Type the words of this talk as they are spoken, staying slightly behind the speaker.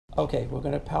Okay, we're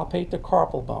going to palpate the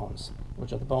carpal bones,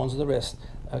 which are the bones of the wrist.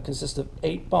 Consist of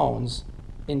 8 bones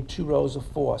in 2 rows of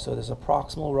 4. So there's a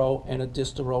proximal row and a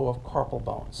distal row of carpal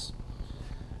bones.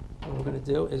 What we're going to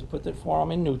do is put the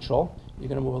forearm in neutral. You're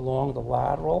going to move along the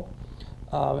lateral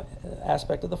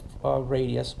aspect of the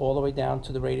radius all the way down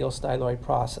to the radial styloid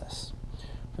process.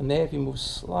 From there, if you move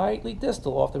slightly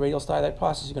distal off the radial styloid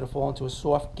process, you're going to fall into a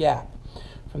soft gap.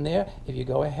 From there, if you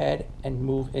go ahead and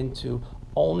move into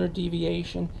ulnar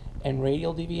deviation and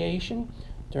radial deviation,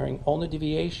 during ulnar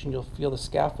deviation, you'll feel the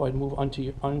scaphoid move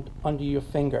under your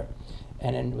finger.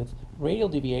 And then with radial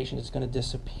deviation, it's going to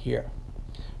disappear.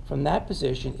 From that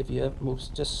position, if you move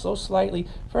just so slightly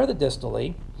further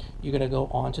distally, you're going to go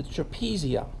onto the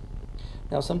trapezium.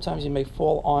 Now, sometimes you may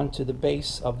fall onto the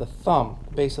base of the thumb,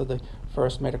 the base of the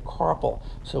first metacarpal.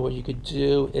 So what you could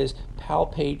do is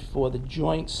palpate for the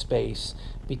joint space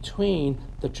between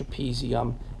the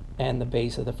trapezium and the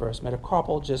base of the first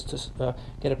metacarpal, just to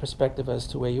get a perspective as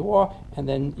to where you are, and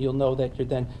then you'll know that you're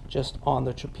then just on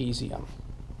the trapezium.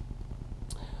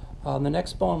 The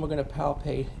next bone we're going to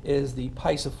palpate is the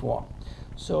pisiform.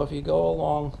 So if you go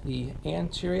along the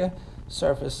anterior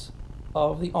surface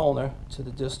of the ulnar to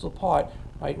the distal part,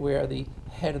 right where the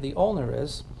head of the ulnar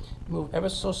is, move ever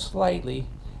so slightly,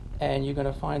 and you're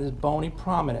going to find this bony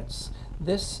prominence.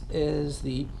 This is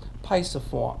the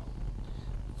pisiform.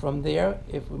 From there,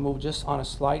 if we move just on a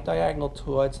slight diagonal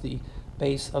towards the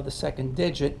base of the second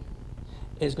digit,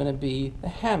 is going to be the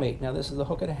hamate. Now, this is the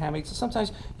hook of the hamate, so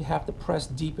sometimes you have to press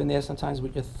deep in there, sometimes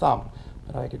with your thumb,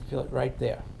 but I could feel it right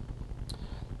there.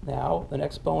 Now, the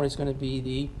next bone is going to be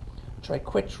the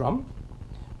triquetrum.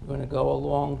 We're going to go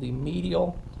along the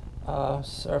medial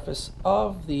surface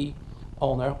of the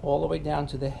ulnar all the way down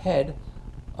to the head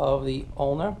of the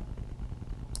ulnar.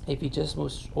 If you just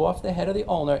move off the head of the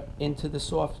ulnar into the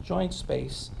soft joint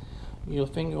space, your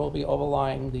finger will be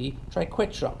overlying the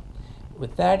triquetrum.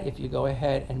 With that, if you go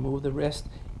ahead and move the wrist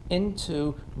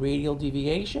into radial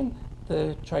deviation,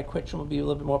 the triquetrum will be a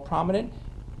little bit more prominent.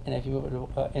 And if you move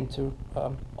it into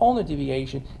ulnar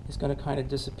deviation, it's going to kind of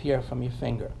disappear from your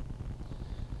finger.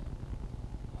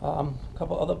 A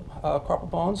couple other carpal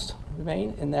bones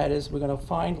remain, and that is we're going to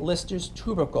find Lister's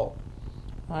tubercle.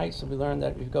 All right, so we learned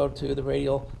that if you go to the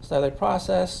radial styloid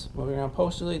process, moving around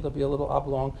posteriorly, there'll be a little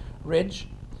oblong ridge.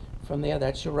 From there,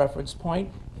 that's your reference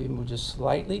point. If you move just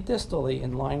slightly distally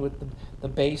in line with the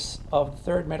base of the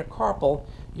third metacarpal,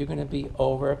 you're going to be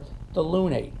over the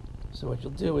lunate. So what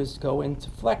you'll do is go into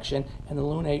flexion, and the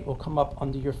lunate will come up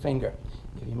under your finger.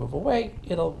 If you move away,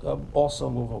 it'll also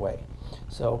move away.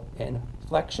 So in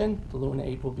flexion, the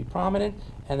lunate will be prominent,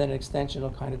 and then in extension,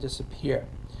 it'll kind of disappear.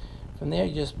 From there,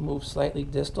 you just move slightly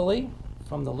distally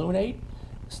from the lunate,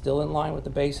 still in line with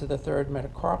the base of the third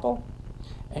metacarpal,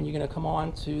 and you're going to come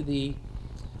on to the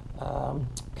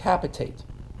capitate.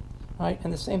 Right?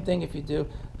 And the same thing if you do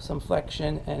some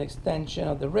flexion and extension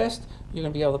of the wrist, you're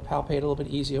going to be able to palpate a little bit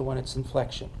easier when it's in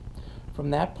flexion.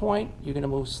 From that point, you're going to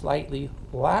move slightly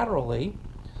laterally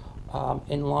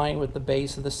in line with the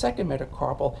base of the second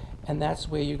metacarpal, and that's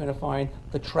where you're going to find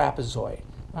the trapezoid.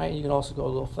 Right? You can also go a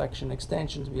little flexion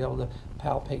extension to be able to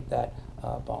palpate that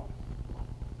bone.